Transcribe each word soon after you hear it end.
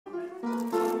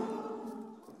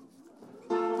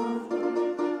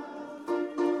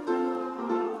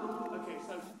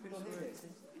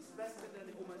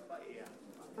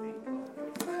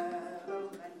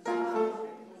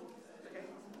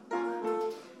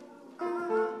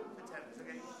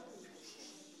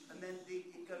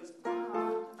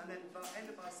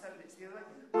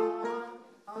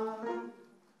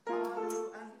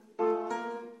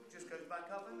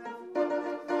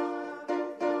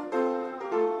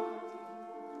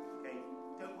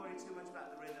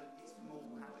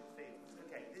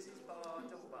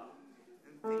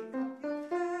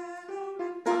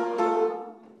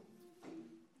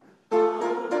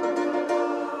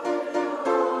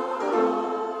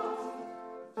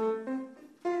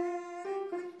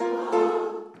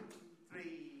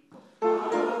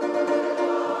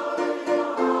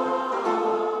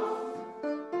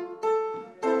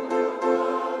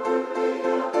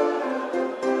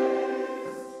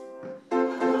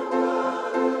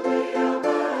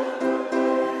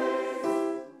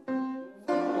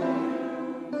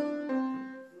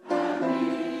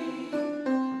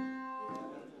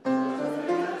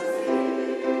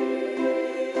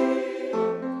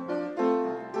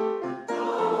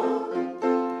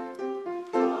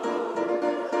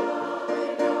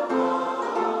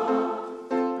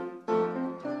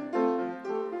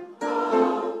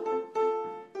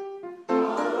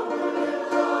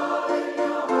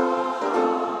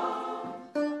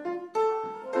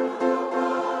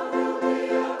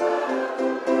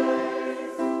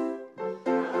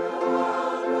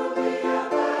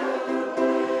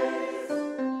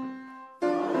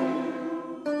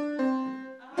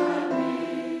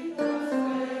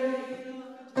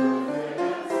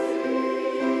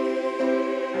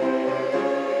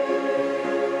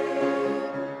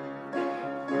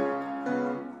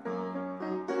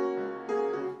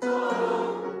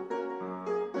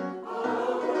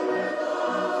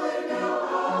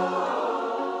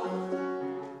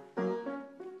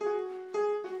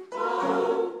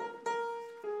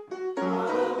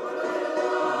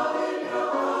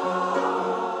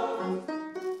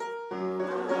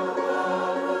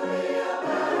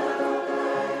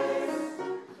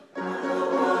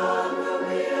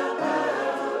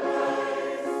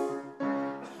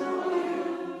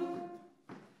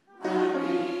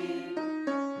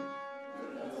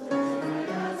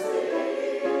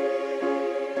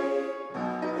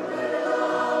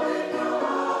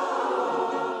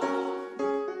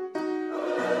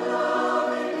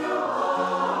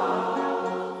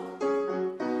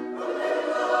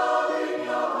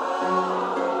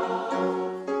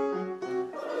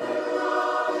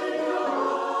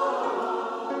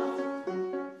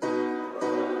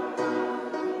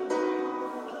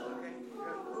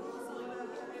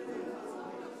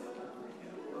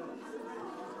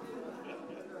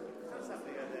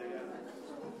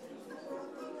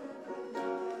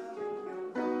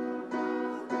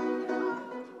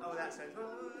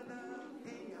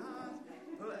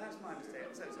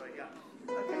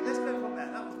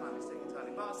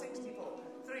64.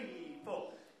 3, 4.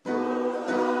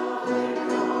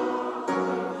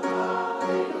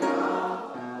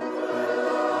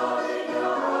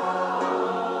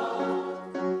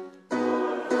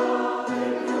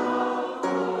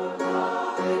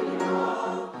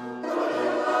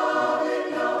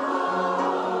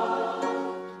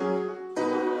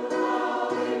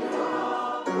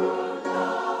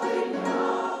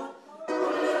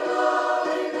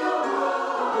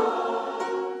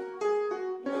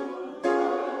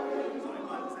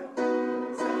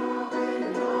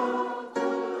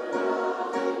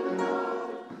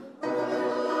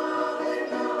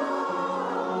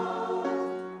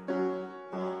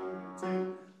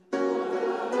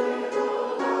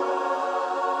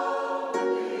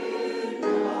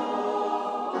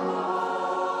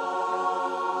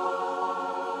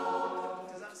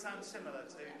 Similar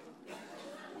to,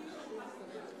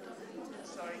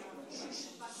 sorry,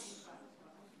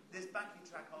 this backing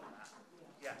track on that,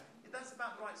 yeah, that's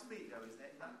about the right speed though, isn't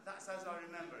it? That's as I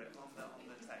remember it on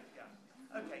the tape, yeah.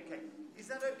 Okay, is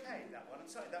that okay, that one? I'm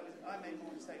sorry, I made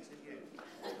more mistakes than you.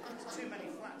 It's too many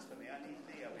flats for me, I need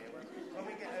Leo here. When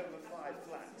we get over 5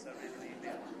 flats, I really need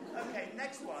Leo. Okay,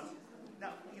 next one.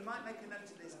 Now, you might make a note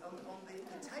of this, on the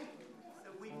tape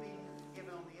that we've been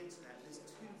given on the internet, there's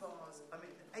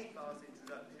 8 bars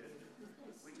introduction,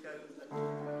 which goes 2,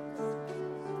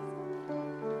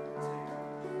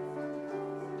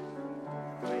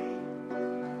 3,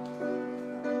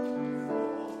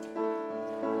 4,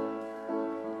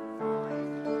 5,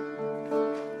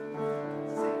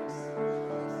 6,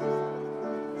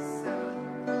 7.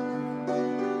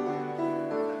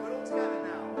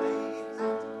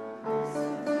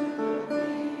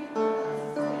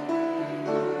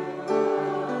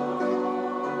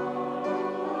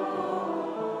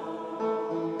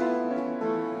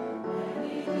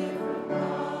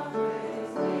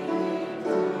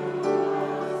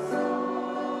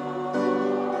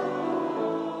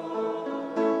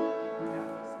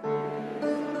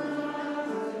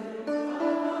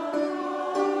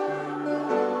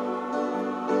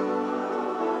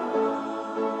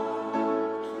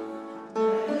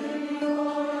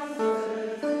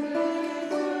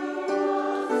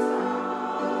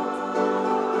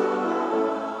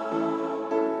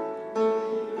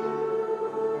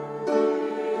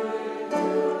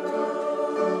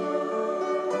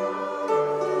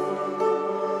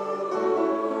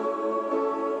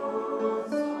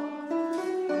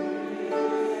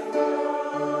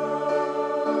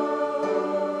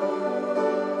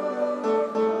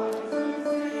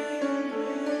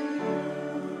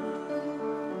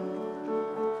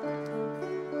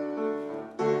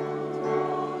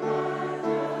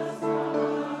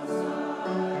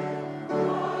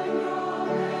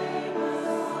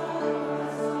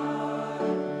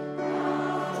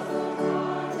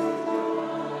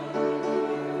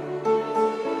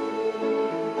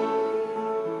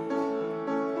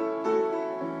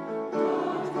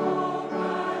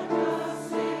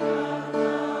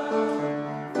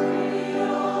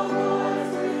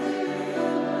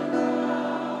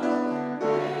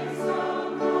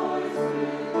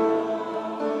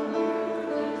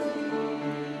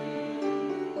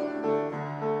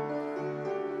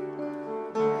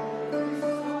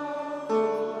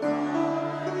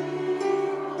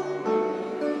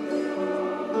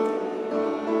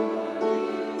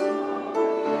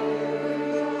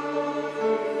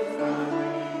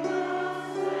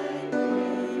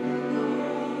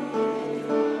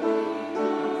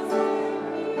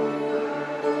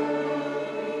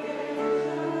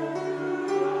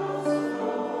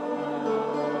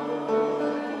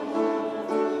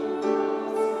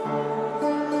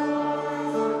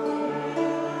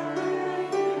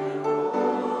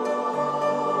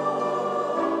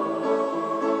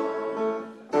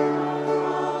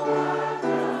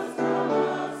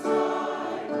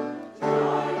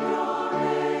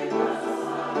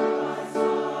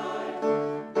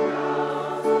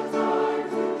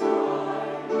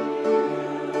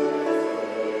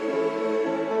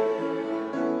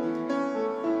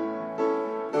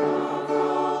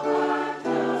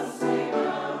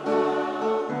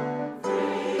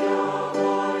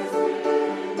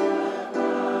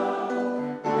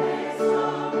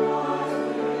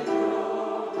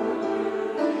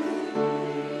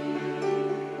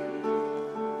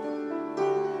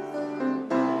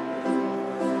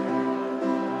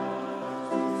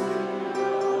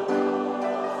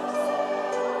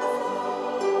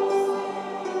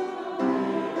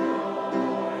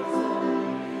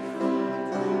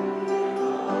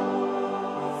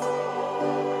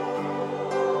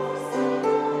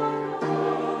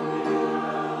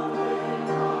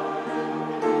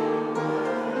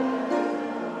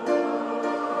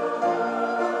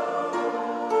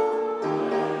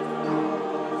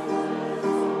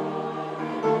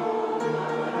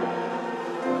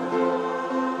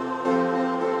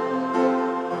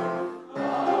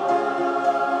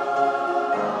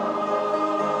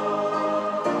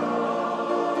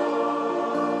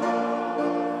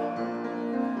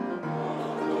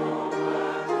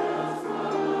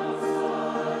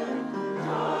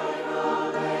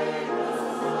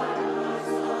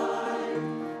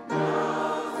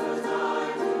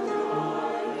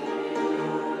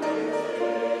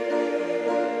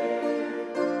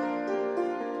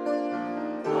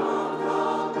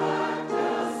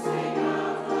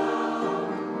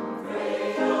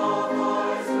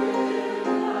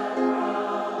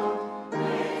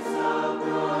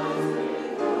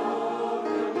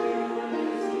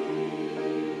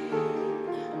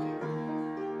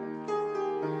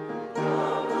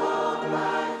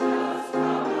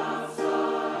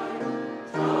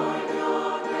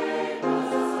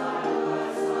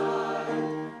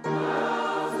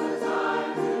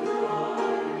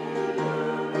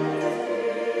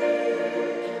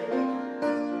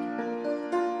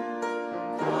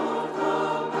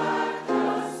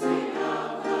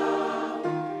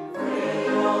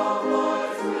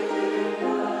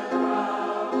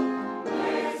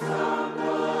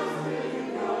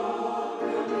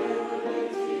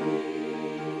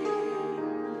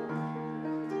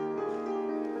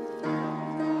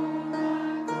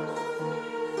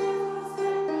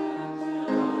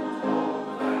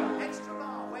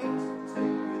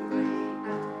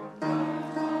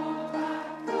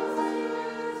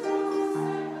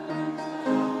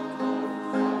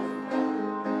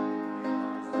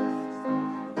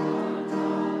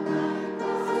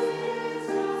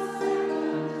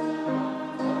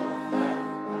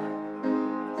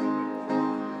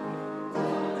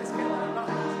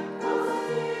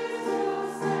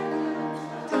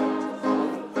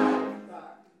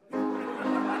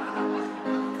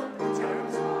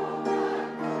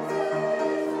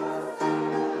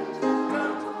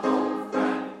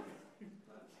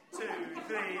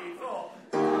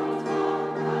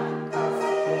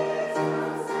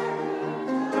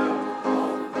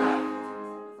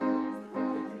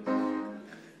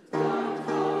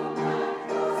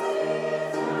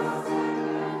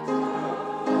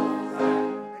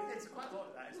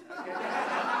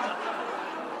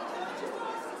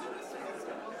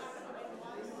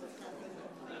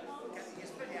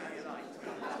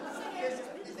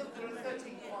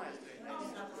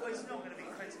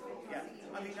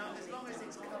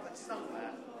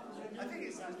 I think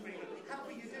it sounds pretty good. How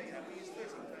were you doing that? Were you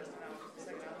splitting first and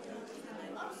second outro?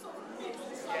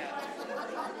 Yeah.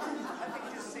 I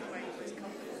think just sing where you was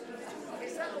comfortable.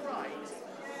 Is that all right?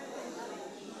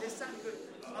 Is that good?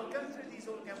 I'll go through these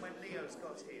all again when Leo's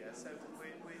got here. So,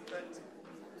 but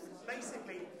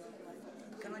basically,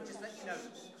 can I just let you know,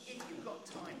 if you've got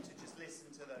time to just listen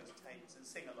to those tapes and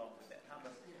sing along with it,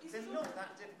 they're not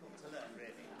that difficult to learn,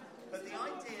 really. But the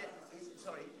idea is,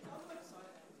 sorry,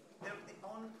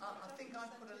 I think I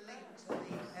put a link to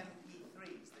the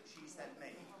MP3s that she sent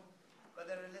me, but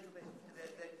they're a little bit,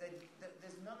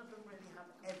 there's none of them really have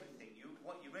everything.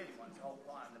 What you really want is the whole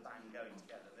choir and the band going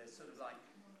together. There's sort of like,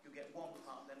 you get one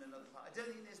part, then another part. I don't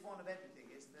think there's one of everything,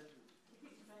 is there?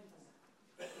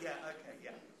 Yeah, okay,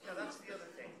 yeah. No, that's the other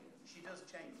thing. She does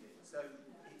change it. So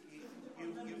you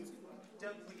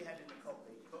don't put your head in the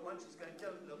copy, but once she's going,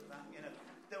 don't look back, you know.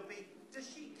 There'll be, does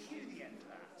she cue the end of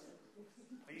that?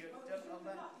 Are you, don't on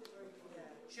that?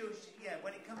 Yeah,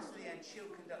 when it comes to the end, she'll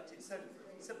conduct it. So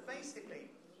basically,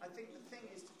 I think the thing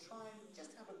is to try and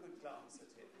just have a good glance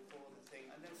at it before the thing.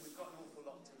 I know we've got an awful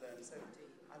lot to learn, so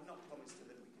I've not promised her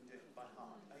that we can do it by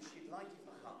heart. She'd like it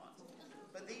by heart.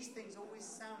 But these things always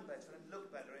sound better and look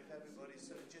better if everybody's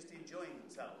sort of just enjoying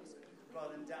themselves,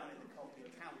 rather than down in the copy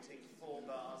counting 4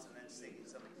 bars and then singing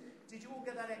something. Did you all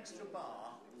get that extra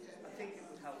bar? I think it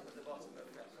would help at the bottom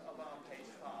of our page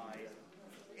 5.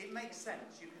 It makes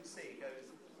sense. You can see it goes,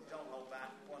 don't hold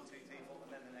back, 1, 2, 3, 4,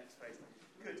 and then the next phrase.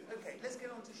 Good. Okay, let's get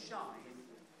on to Shine.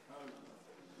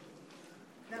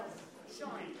 Now,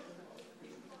 Shine.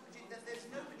 There's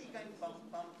nobody going bump,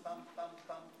 bump, bump, bump,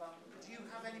 bump, bump. Do you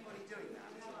have anybody doing that?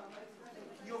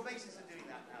 Your basses are doing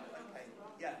that now. Okay.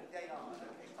 Yeah, they are.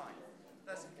 Okay, fine.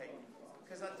 That's okay.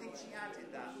 Because I think she added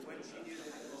that when she knew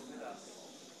that it was with us.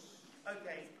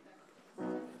 Okay.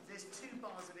 There's 2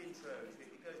 bars of intro.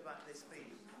 It goes back this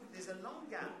speed. There's a long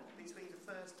gap between the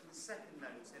first and the second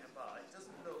notes in a bar. It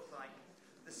doesn't look like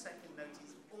the second note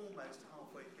is almost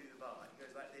halfway through the bar. It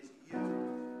goes like this. You,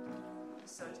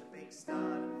 such a big star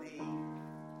to me.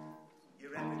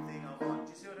 You're everything I want.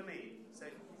 Do you see what I mean? So,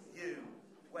 you,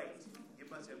 wait, you're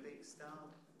such a big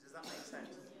star. Does that make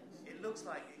sense? It looks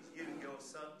like it's you, you're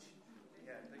such.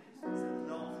 Yeah, but it's a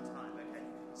long time, okay?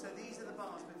 So these are the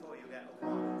bars before you get a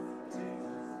 1, 2,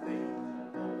 3,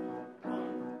 4, 1,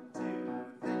 2,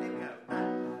 3. Here we go. And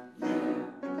you,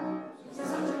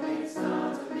 such a big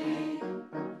star to me.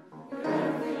 You're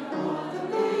everything I want to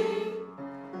be.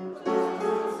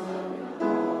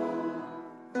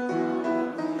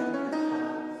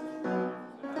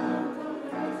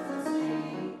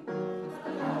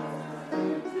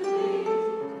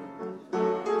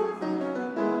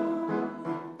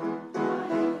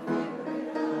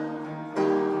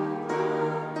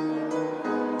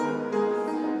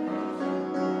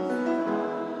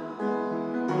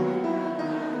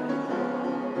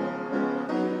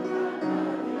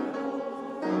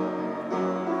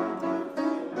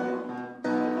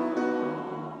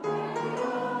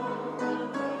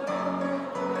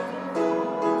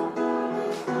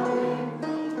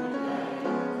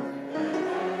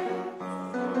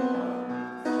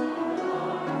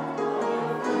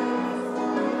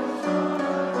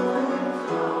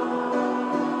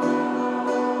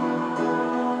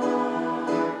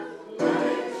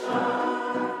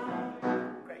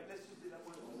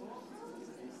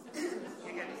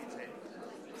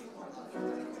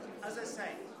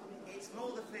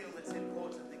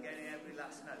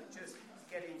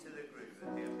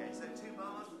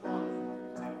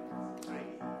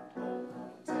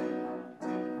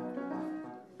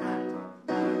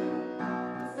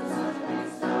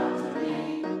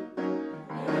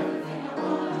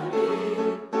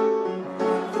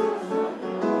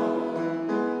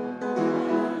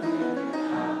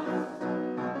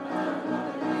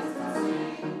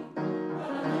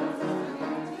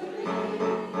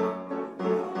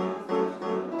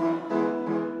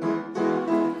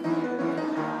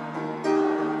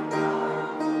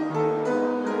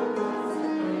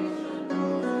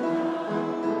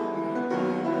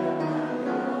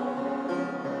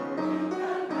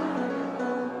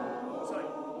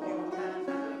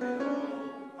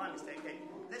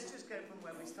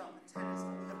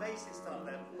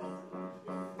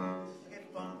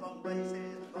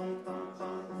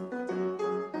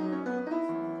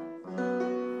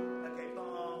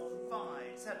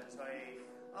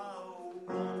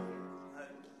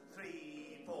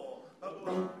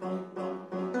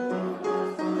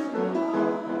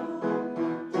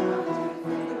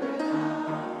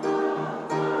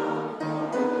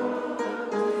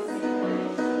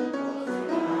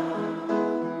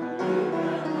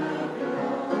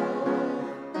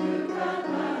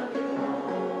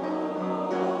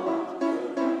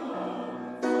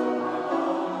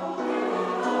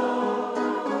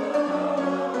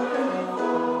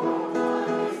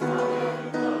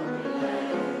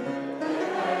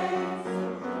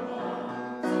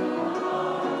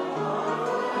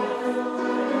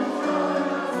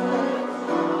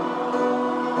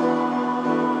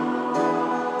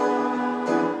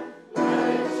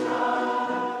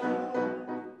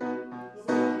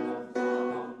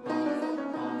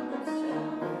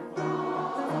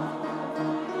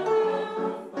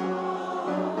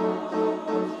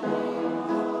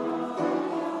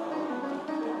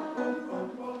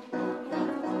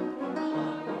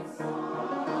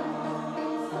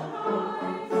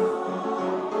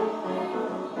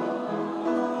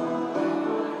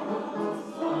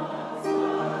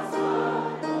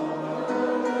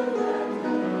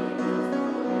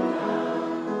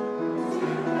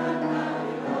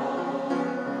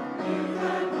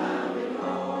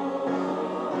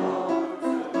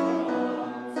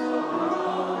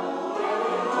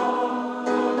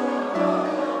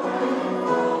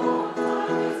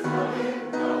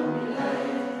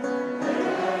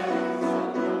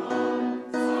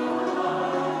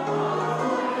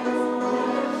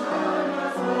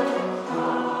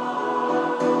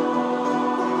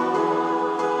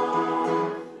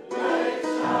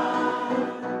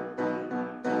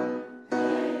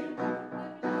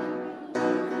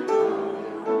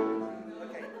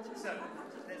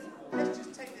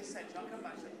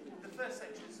 first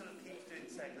section sort of keeps doing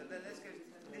the same, but then let's go.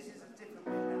 This is a different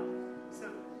bit now. So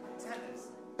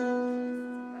tenors.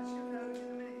 That should know in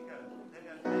a minute you go. They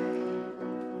go, hey.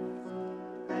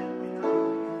 Then we know.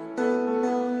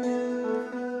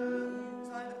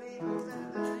 Try the Beatles.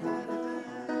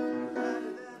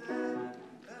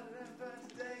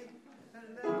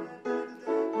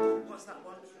 What's that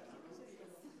one?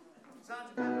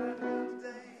 Sounds a bit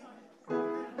today.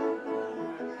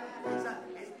 Is that,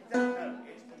 no,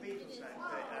 it's the Beatles saying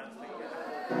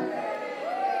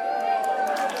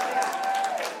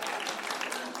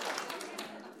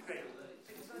great.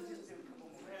 Let's just do a couple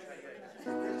more bits.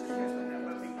 Let's just go from there,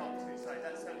 but we got to. Sorry,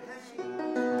 that's so hey,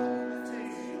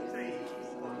 2, 3,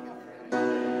 4.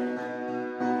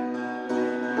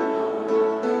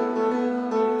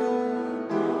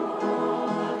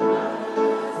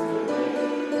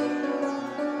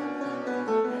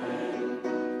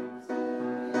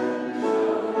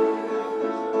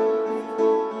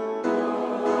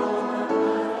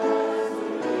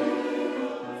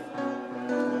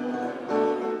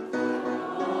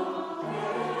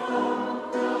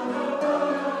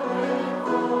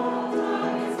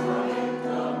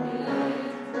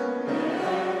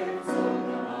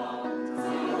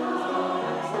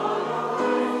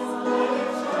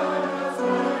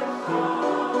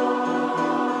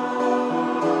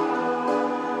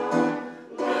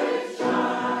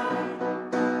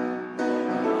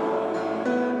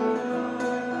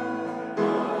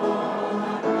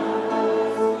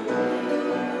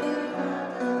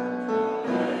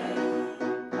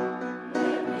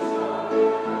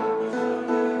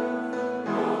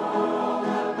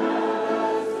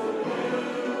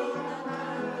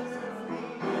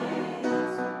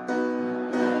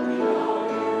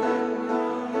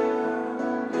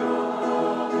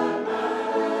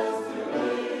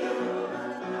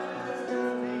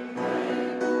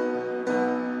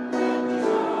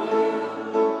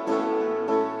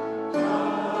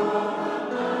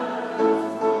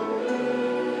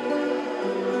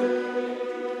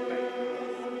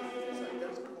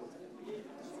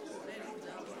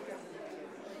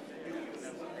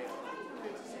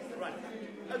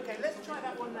 Okay, let's try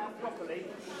that one now properly.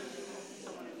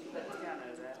 The piano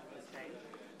there.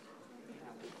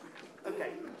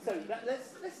 Okay, so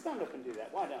let's stand up and do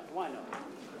that. Why not?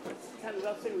 Tanners,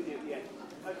 I'll sing with you at the end.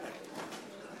 Okay.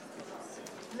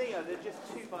 Leo, they're just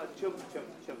 2 bars. Jump, jump,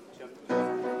 jump, jump. 2,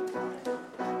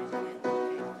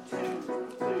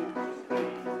 2, 3.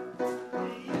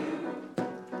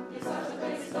 You're such a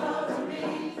big star to me.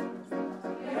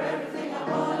 You're everything I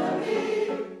wanna be.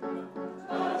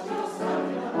 But you're stuck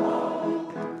in a hole.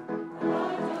 And I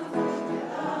can't push you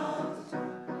out.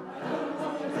 I don't know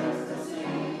what it is to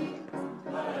see.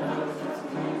 But I know it's just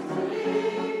you to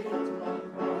leave.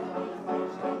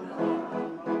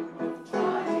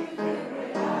 Try to figure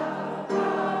it out.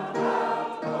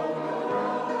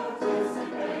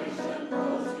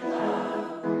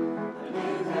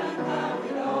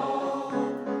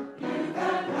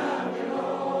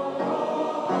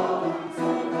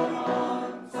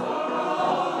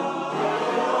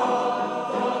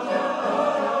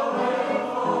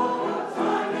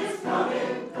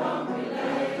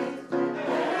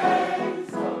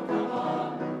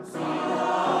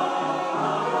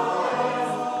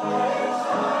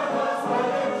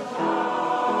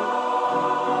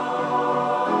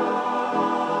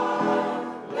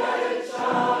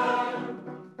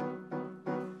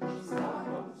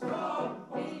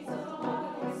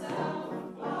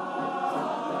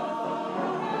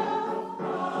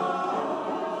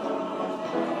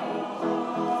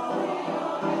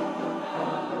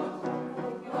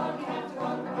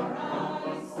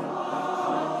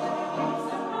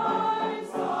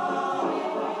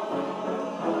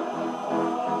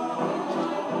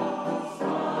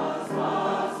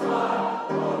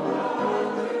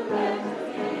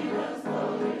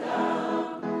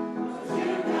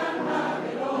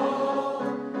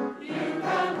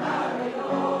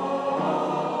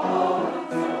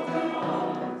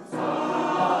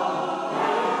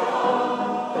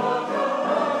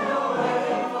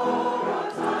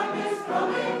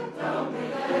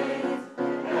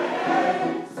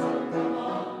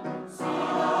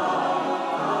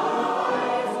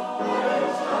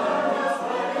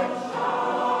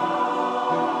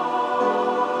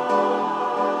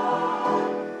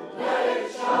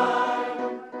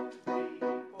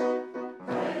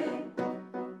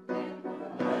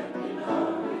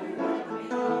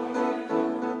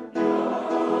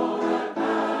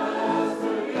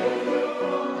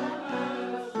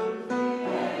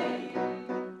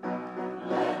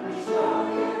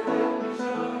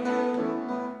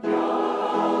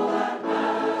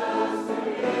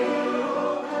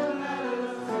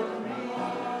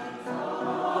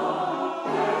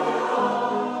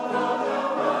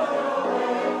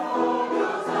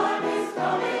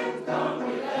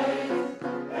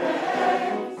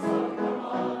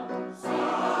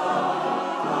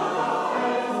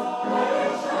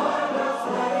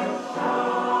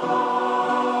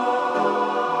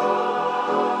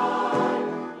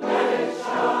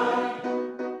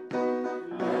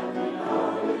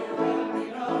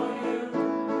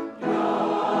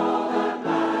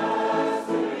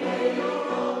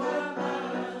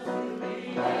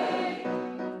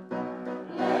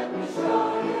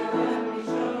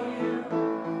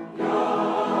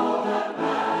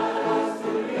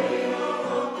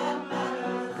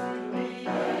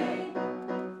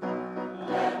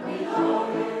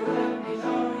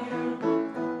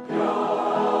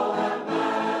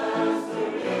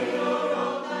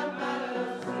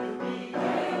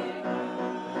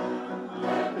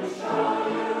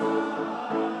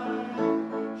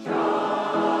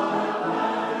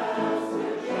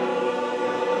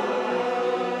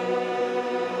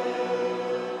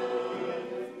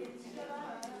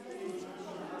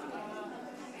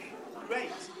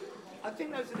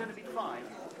 think those are going to be fine.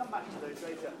 I'll come back to those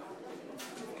later.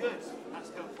 Good. That's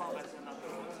going far better than I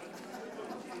thought.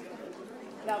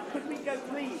 Now, could we go,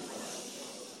 please?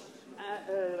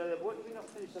 What did we not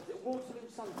finish? Waterloo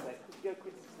Sunset. Could we go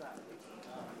quickly to that, please?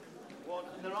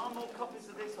 And there are more copies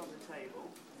of this on the table.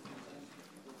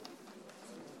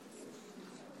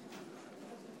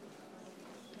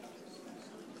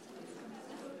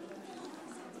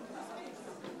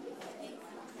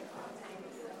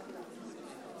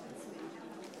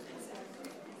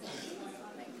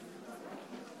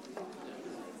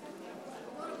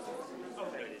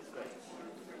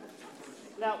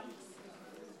 Now,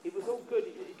 it was all good.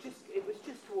 It was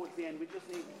just towards the end. We just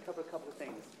need to cover a couple of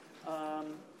things.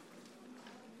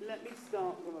 Let me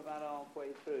start from about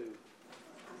halfway through.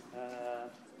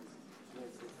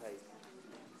 Where's the page?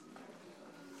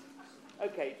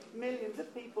 Okay, millions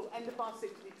of people. End of bar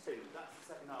 62. That's the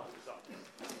second half of the song.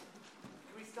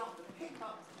 We start to pick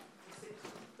up the 6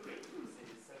 3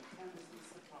 pieces. So 10 is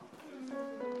the part.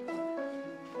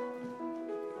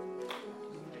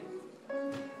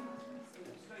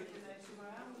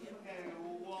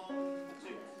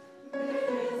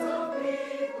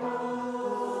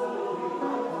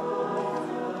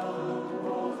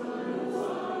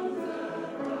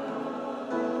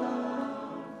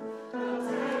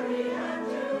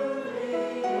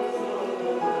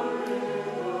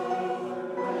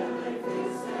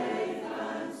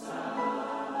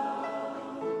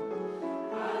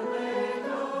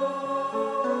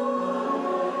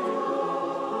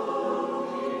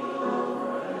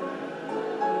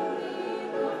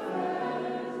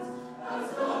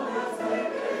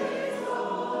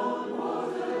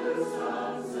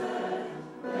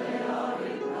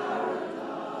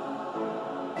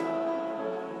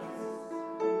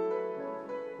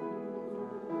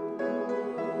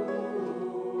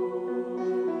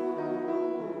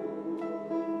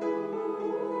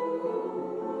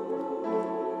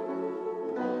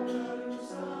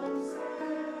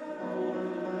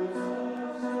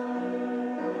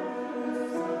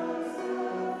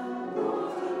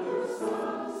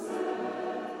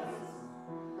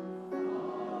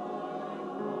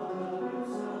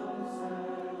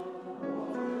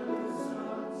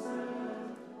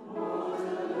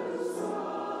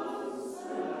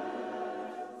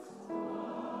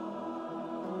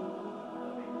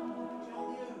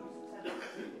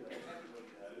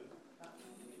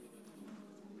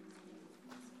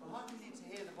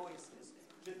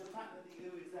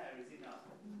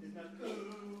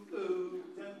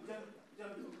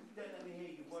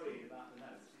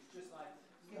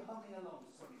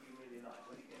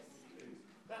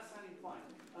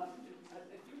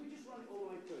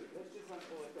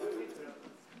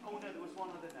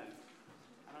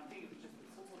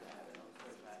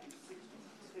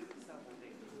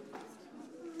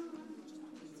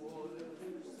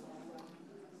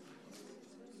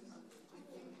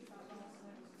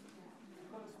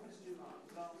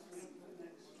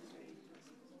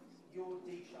 Your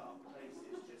D sharp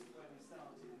places just when we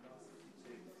started in bar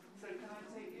 62. So can I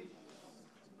take it?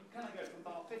 Can I go from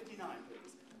bar 59,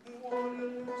 please?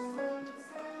 Waterloo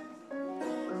sunset,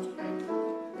 Waterloo,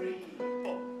 3,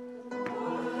 4.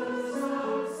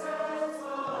 Waterloo sunset,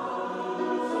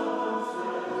 Waterloo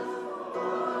sunset,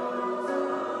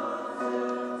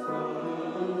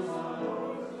 Waterloo sunset.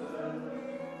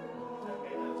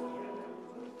 Okay, that's what you have.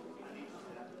 I need to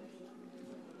do that.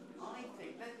 I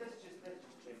think let's just change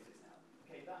this now.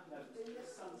 Okay, that note, the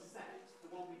sunset, the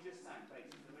one we just sang,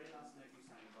 basically the very last note you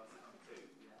sang was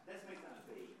 62. Let's make that a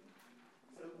B.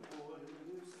 So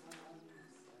Waterloo sunset.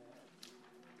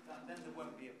 Then there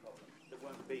won't be a problem. There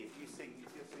won't be. If you're singing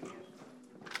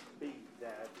B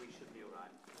there, we should be all right.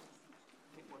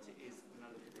 I think what it is, when I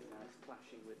look at it now, it's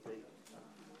clashing with the.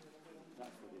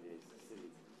 That's what it is.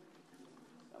 Silly.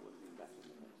 That would have been better.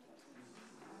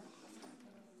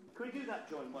 Can we do that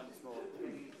join once more?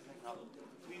 Please?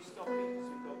 Will you stop it so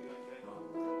we've got you going on?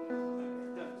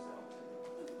 Don't stop.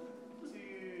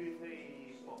 2,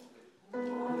 3, 4.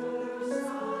 Waterloo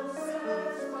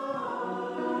sunset,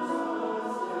 Waterloo sunset,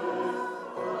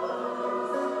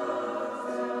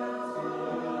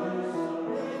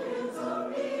 millions of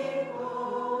people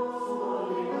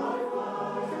swallowing like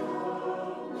fire,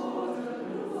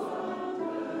 Waterloo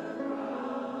underground.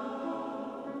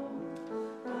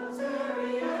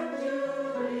 Terry and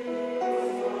Julie.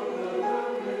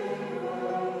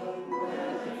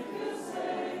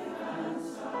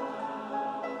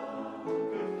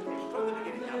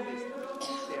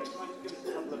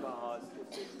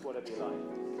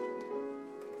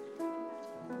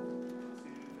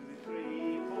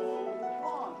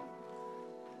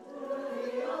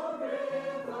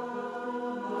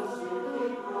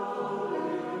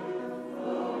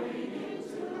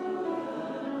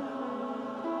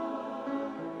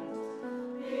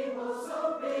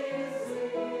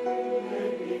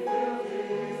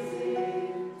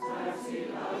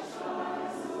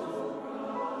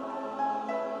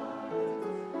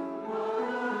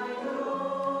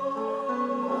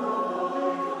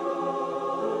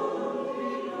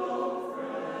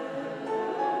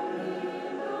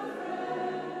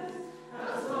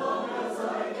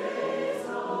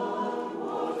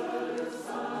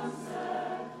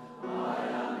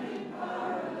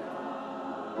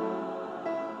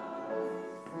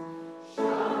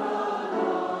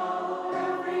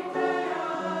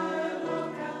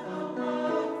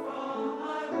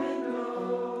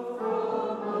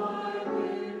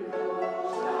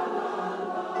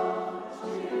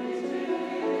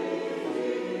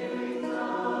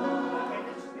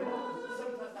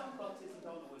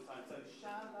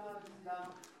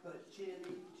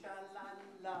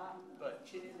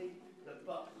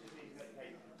 but okay.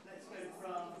 Let's go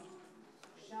from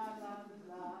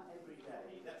sha-la-la every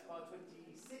day. That's bar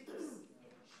 26.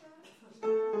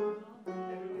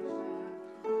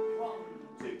 One,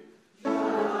 two.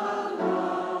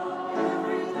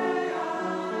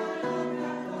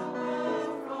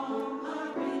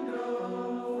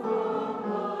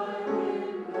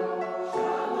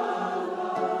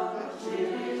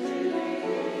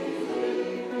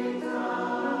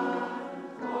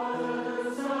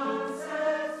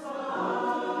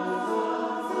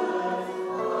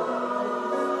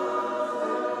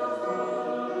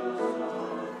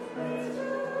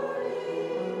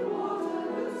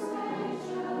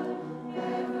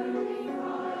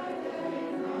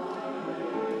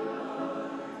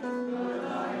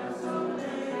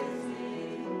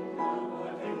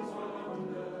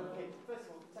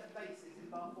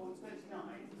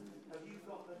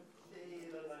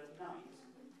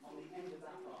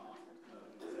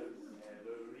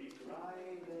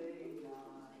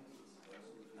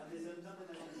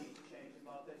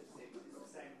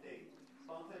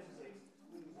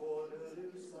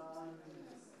 Waterloo sunsets.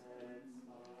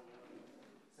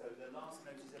 So the last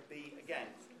note is a B again.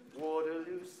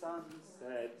 Waterloo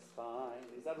sunsets fine.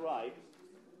 Is that right?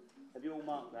 Have you all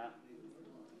marked that?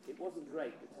 It wasn't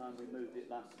great the time we moved it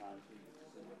last time.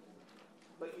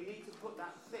 But you need to put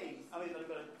that thing, I mean,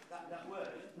 that word,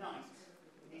 night,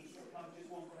 needs to come just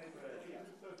one paper earlier.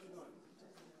 39.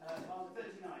 On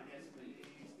 39, yes,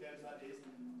 it goes like this.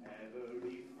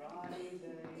 Every Friday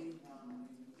night.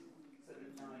 So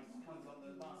the night comes on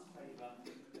the last paper.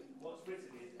 What's written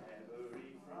is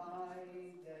every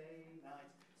Friday night.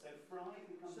 So Friday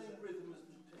becomes same rhythm as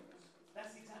the text.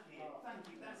 That's exactly it. Thank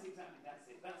you. That's it. That's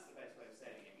the best way of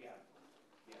saying it. Yeah.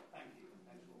 Yeah. Thank you.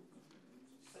 Thanks all.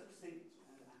 Succinct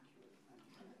and accurate.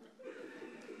 Thank you.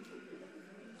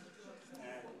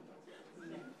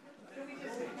 Can we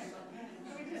just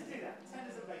do that?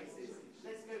 Tenors and basses.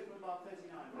 Let's go from bar 39.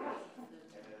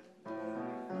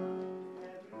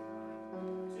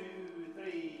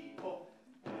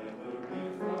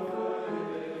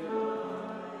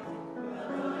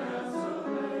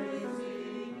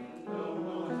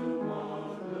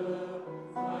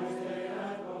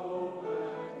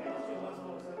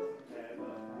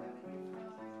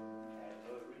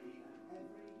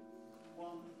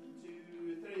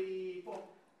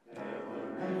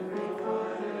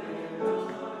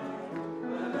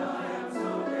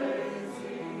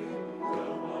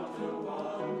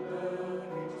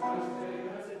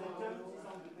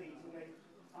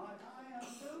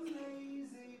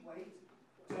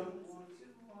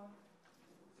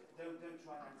 Don't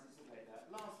try and anticipate that.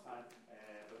 Last time,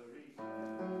 every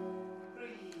 3,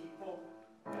 4.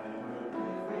 Every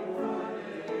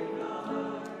Friday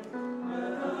night,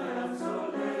 when I am so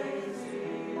lazy,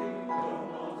 don't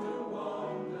want to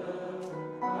wander,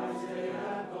 I stay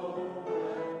at home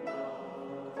and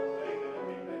love. Very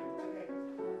good, okay.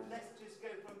 Let's just go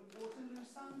from Waterloo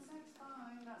sunsets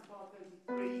fine. That's bar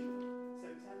 33. So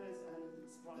tenors and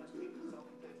sopranos, speakers on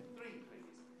 33, please.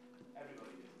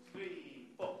 Everybody,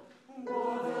 3, 4.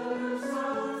 Waterloo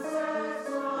sunsets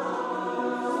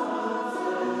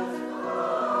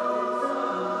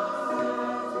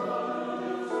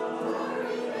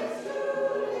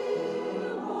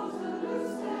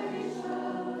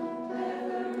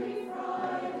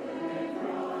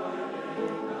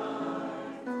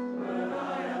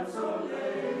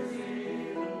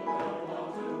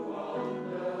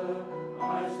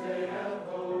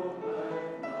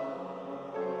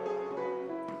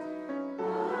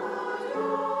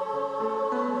I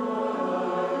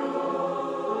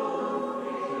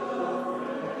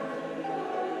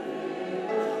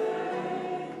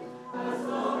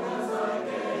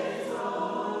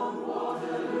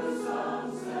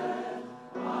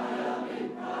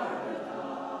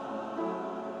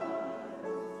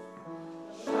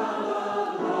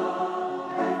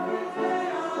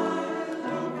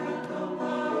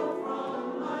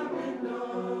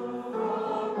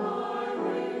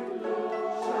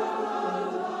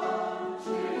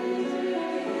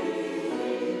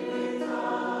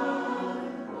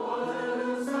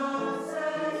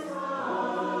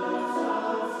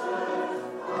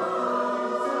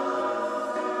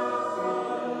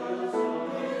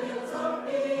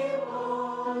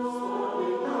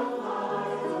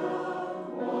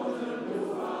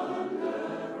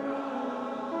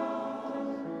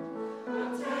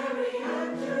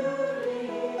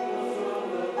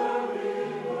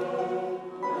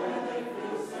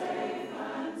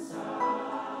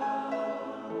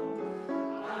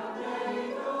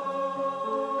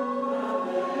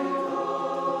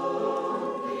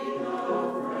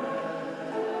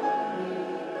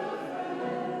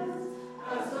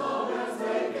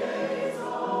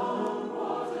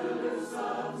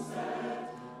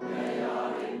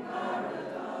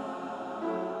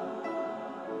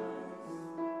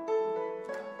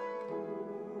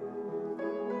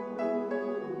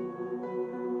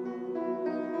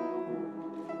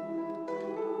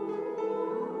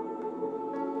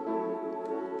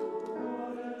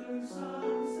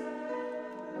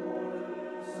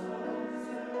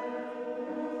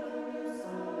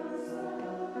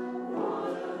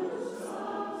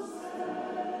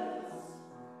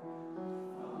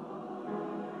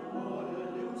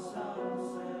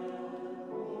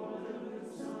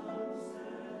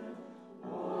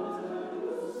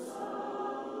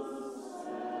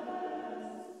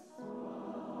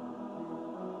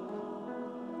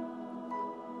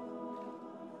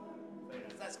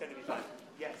that's going to be fun.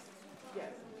 Yes.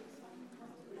 Yes.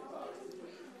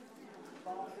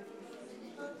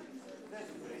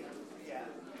 33. Yeah.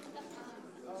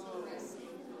 Oh.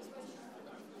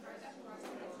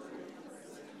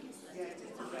 Yeah, it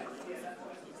is the best. Yeah, that's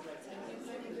what it's like. 59.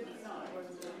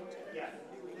 Yeah.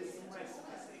 There's some rest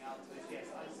missing out to it. Yes,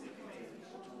 I see what you mean.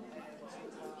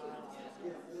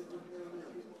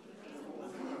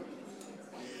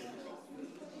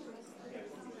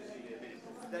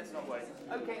 That's not worry.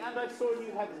 Okay, and I saw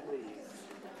you have please.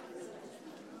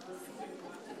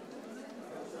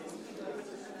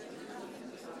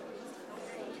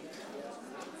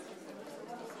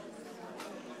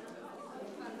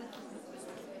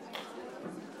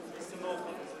 Some more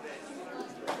copies of this.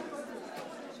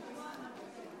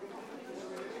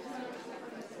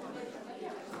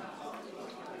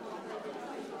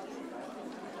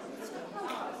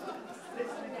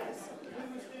 Listen again. Who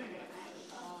was doing it?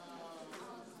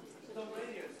 It's on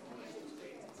radio this morning.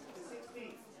 The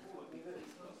 16th. Oh, it'd be good.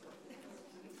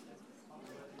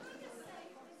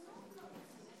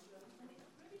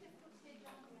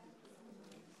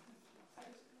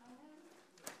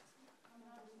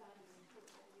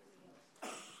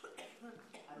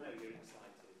 I know you're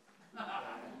excited.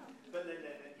 But then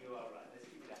you are right. Let's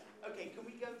keep it up. Okay, can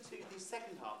we go to the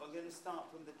second half? I'm going to start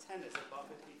from the tenors at bar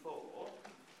 54.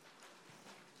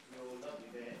 Your lovely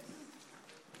bits.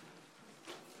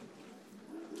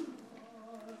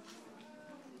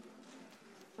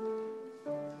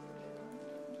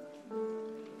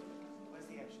 Where's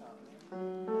the F sharp?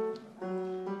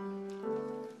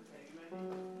 Okay, you ready?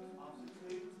 After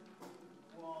 2,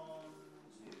 1,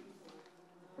 2.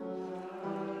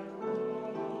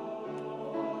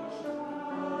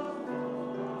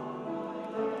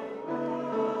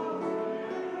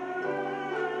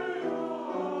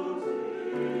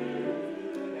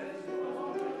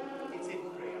 It's in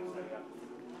 3, I'm sorry.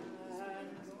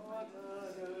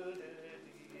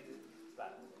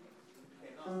 That.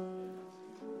 Okay, last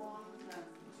 1 and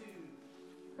 2.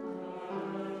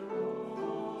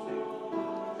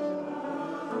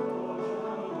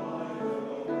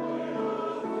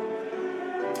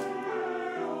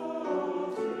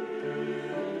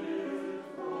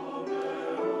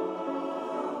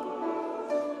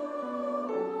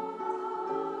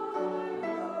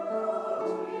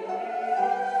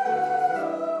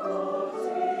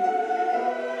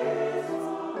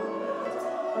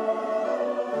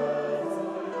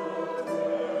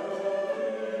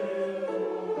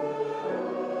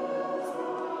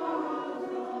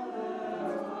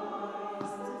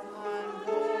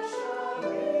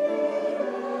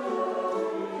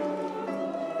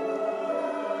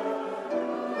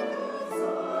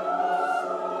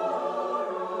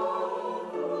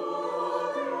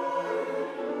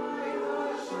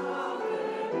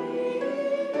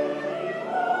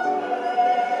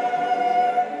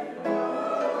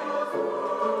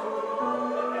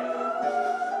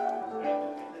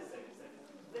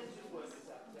 Let's just work this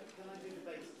out. Can I do the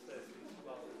basis first, please,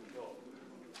 rather than your?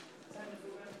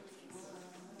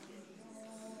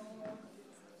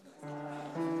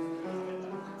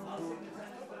 I'll sing the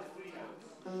tenor first 3 notes.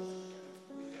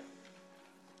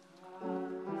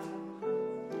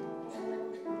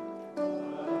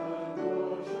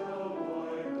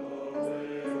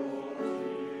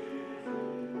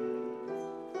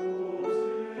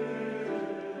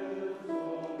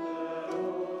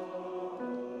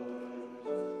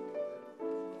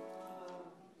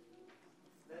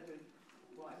 They're doing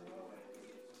quite a way.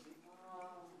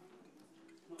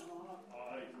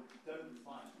 Don't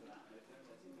fight for that. Don't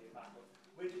let it be a battle.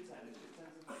 With the tenors, just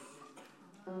tenors and basses.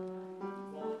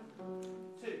 1,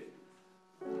 2.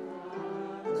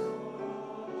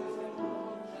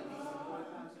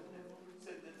 So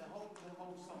the whole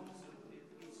song sort of,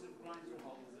 it sort of grinds to a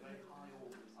halt. There's a very high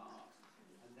organ part,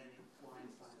 and then it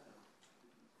winds back up.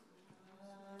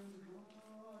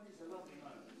 It's a lovely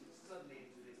moment. It's suddenly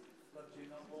into this love tune.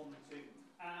 Not 1, 2,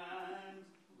 and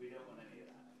we don't want any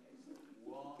of that. Okay, so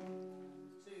 1,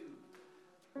 2.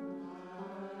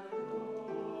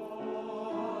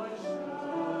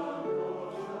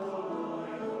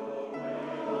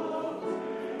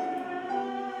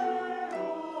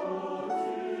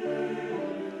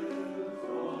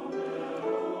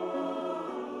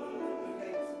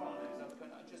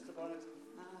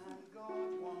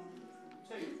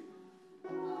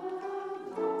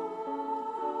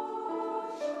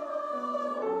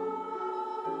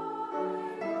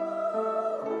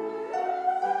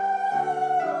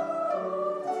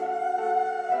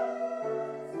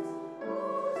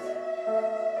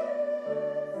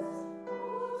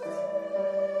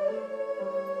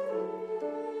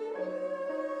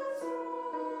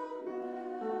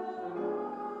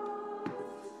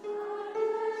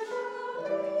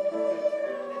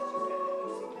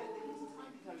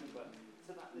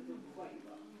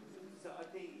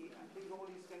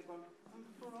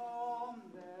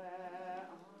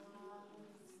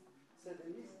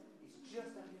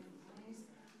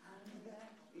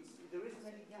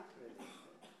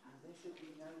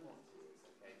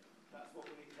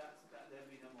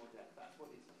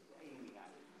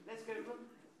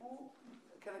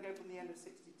 go from the end of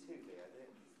 62, Leo.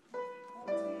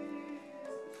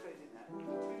 Straight in there. 2,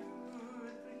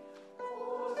 3,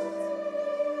 4.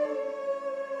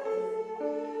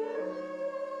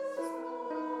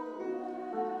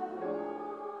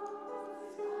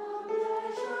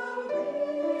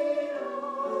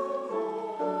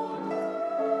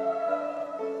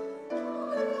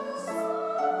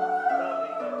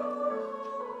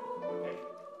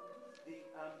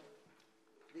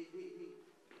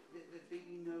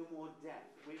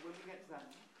 When we get to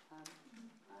that, and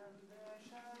there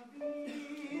shall be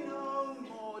no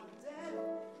more death.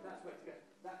 That's where to go.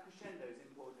 That crescendo is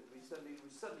important. Suddenly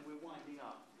we're winding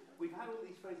up. We've had all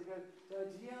these phrases go. There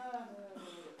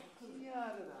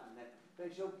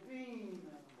shall be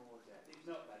no more death. It's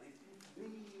not that. It's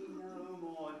be no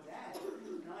more death.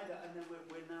 Neither. And then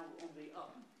we're now on the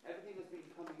up. Everything has been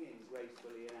coming in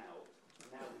gracefully and out.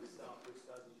 And now we're starting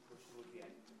to push towards the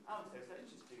end. So let's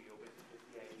just do your bit at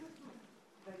the end.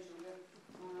 So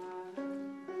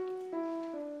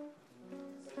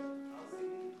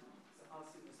I'll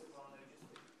sing the soprano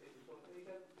just before we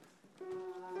go.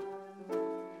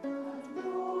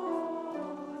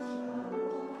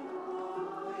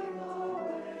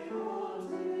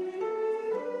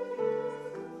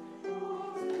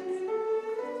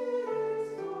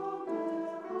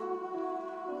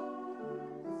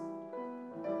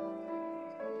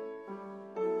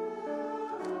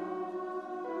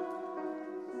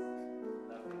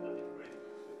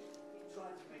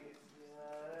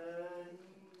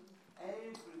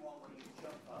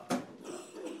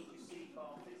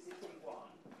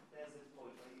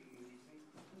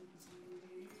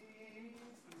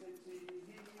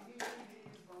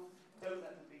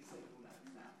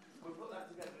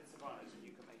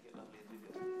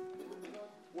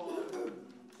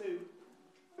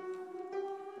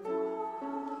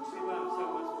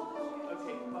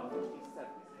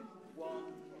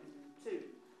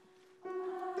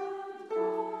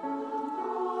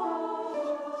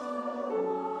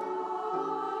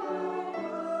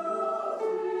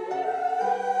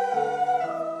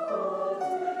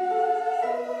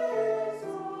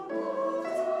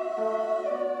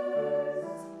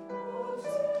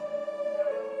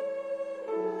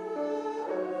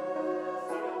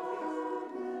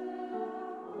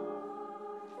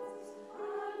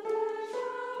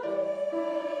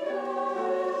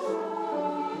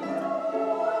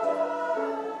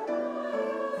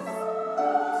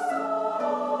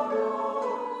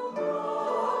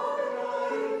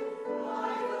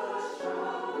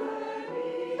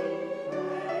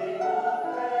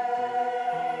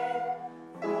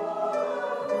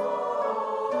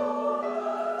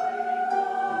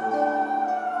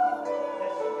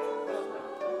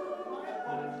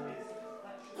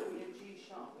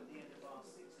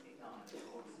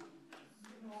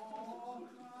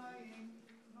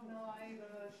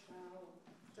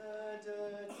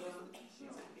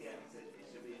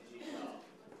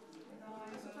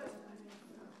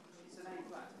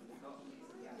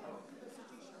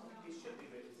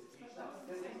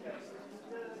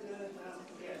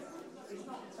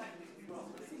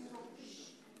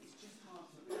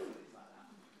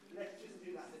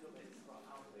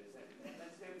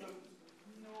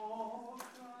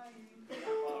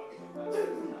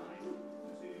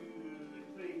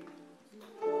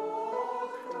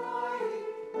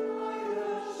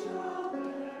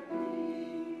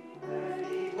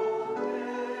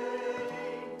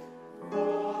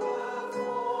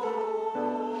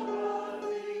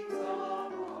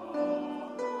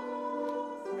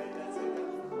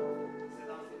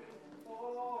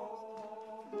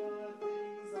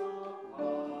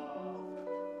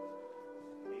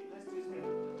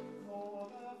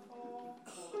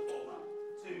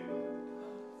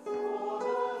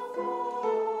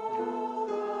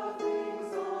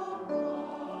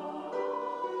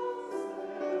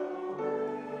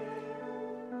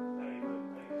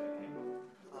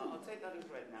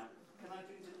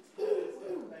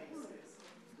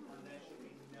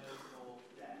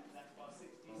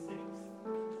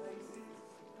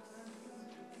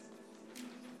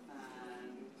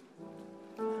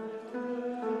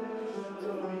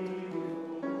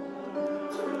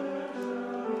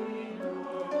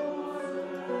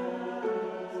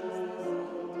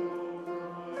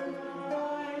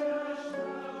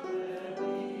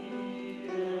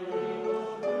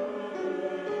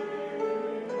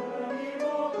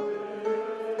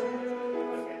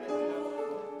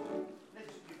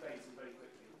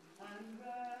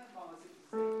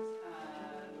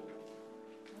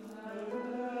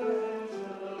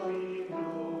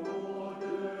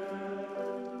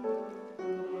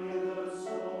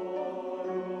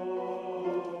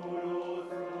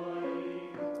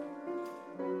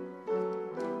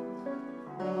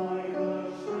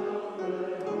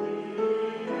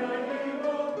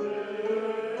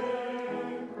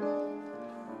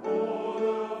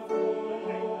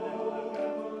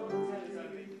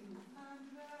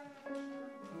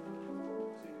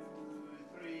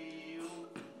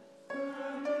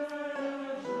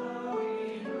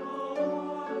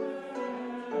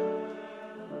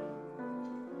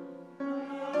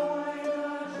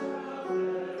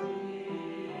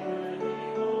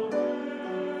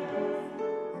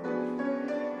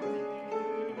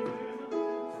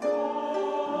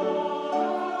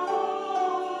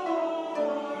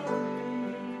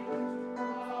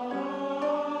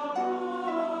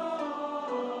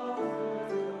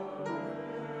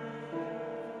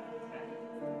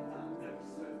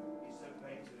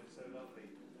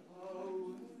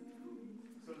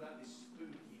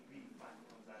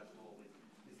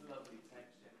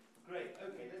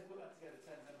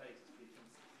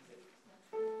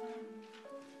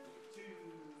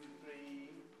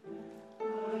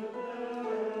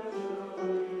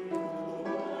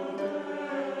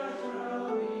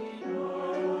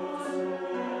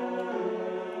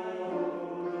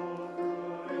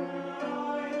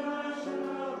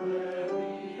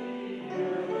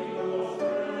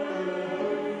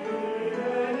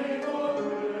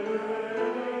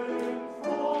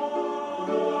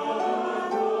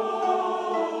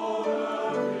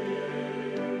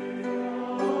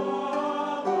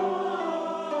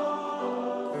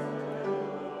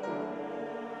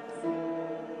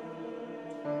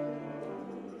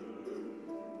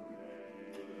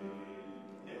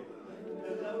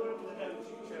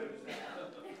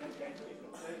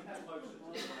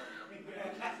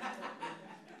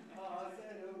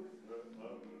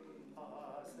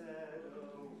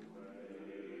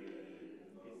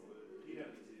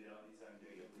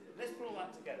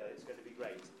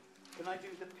 Can I do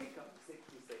the pickup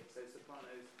 66? So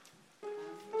sopranos.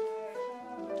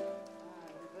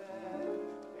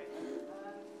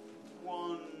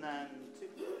 One and two.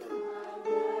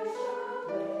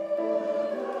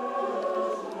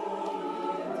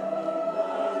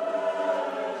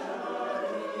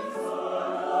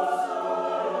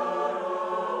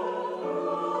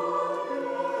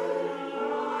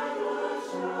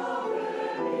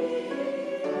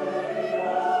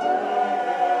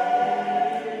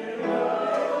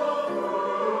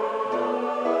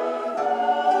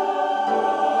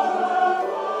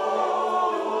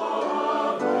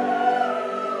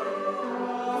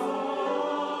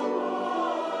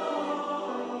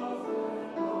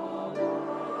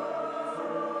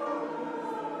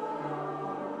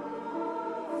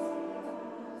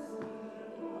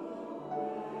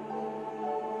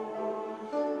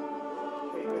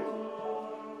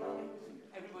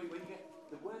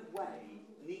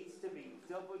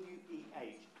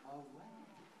 W-E-H.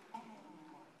 Away.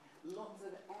 Lots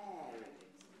of air in it.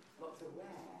 Lots of air.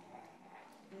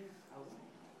 Away.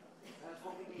 That's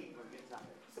what we need when we get to that.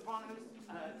 Sopranos,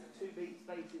 2 beats,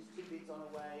 basses, 2 beats on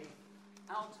away.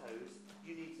 Altos,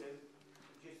 you need to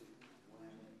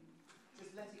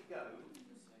just let it go.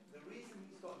 The reason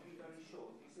he's got to be very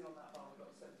short, you see on that bar we've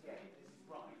got 78, this is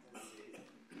right, and it is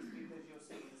because you're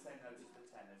singing the same note as the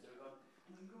tenor. So we've got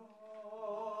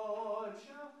God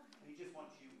shall, and he just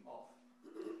wants you off.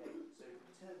 Okay, so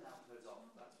turn the altos off.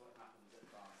 That's what happens at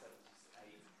bar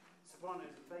 78.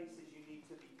 Sopranos and basses, you need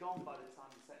to be gone by the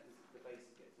time the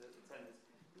basses get to the tenors.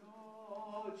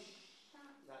 God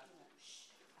shall, that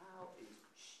sh, out is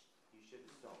sh. You should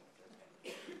have stopped.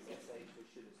 Okay, SH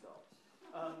should have stopped.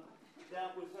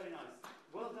 That was very nice.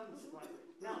 Well done, soprano.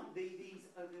 Now, we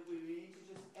need to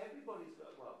just, everybody's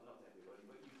got, well, not everybody,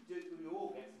 but you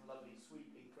all get some lovely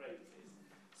sweeping phrases.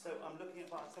 So I'm looking at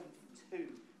bar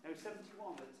 72. No, 71,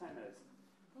 the tenors.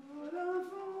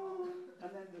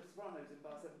 And then the sopranos in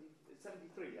bar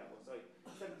 73, yeah, well, sorry,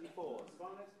 74.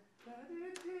 Sopranos.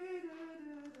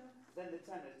 Then the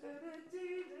tenors.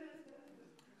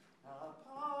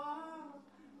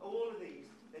 All of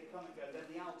these, they come and go. Then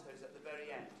the altos at the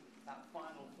very end. That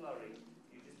final flurry,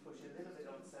 you just push a little bit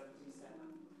on 77.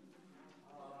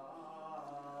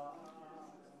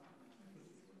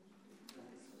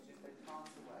 Just they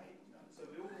pass away. So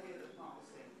we all hear the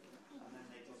passing, and then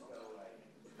they just go away.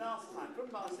 Last time, from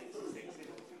bar 66,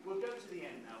 we'll go to the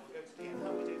end now. We'll go to the end.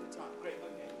 How we do the time? Great,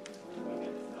 okay. We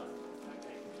get this done.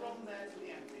 Okay, from there to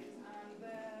the end, please. And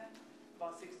there.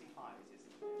 Bar 65 is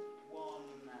it? 1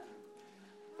 and...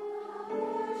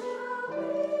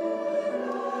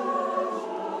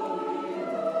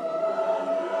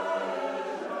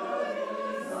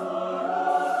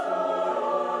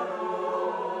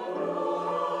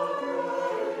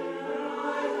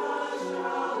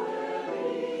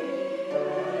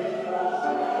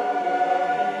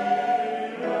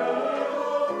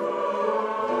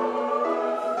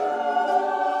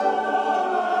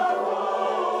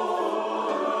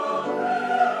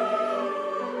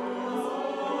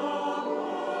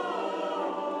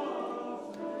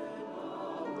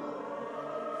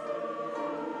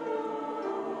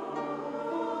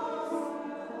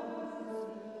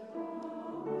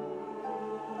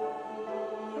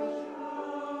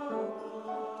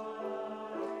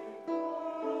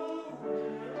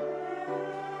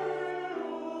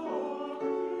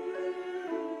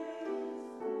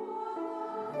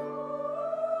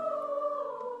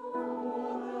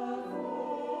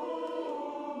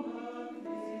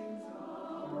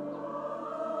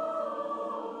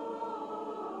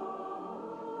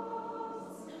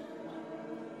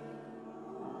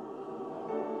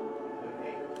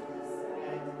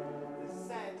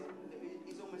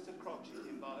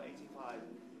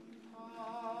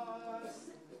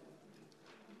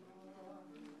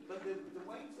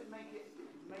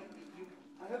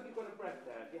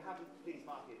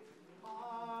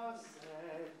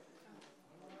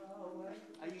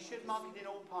 And you should mark it in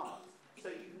all parts, so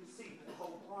you can see that the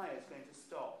whole choir is going to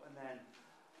stop, and then,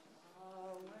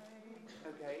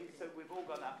 okay, so we've all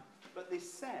got that. But this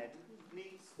said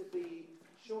needs to be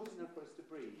short enough for us to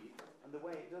breathe, and the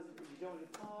way it doesn't, you don't want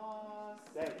to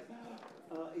said.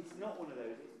 It's not one of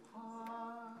those, it's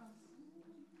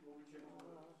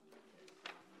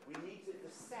we need to,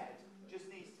 the said just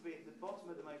needs to be at the bottom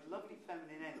of the most lovely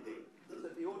feminine ending, so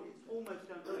that the audience almost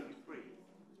don't know you breathe.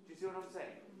 Do you see what I'm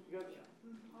saying? You go,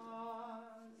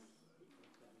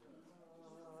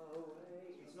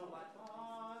 it's not like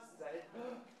said.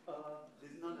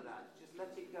 There's none of that. Just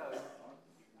let it go,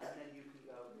 and then you can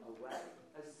go away,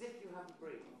 as if you haven't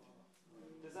breathed.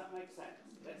 Does that make sense?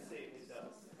 Let's see if it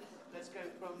does. Let's go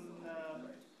from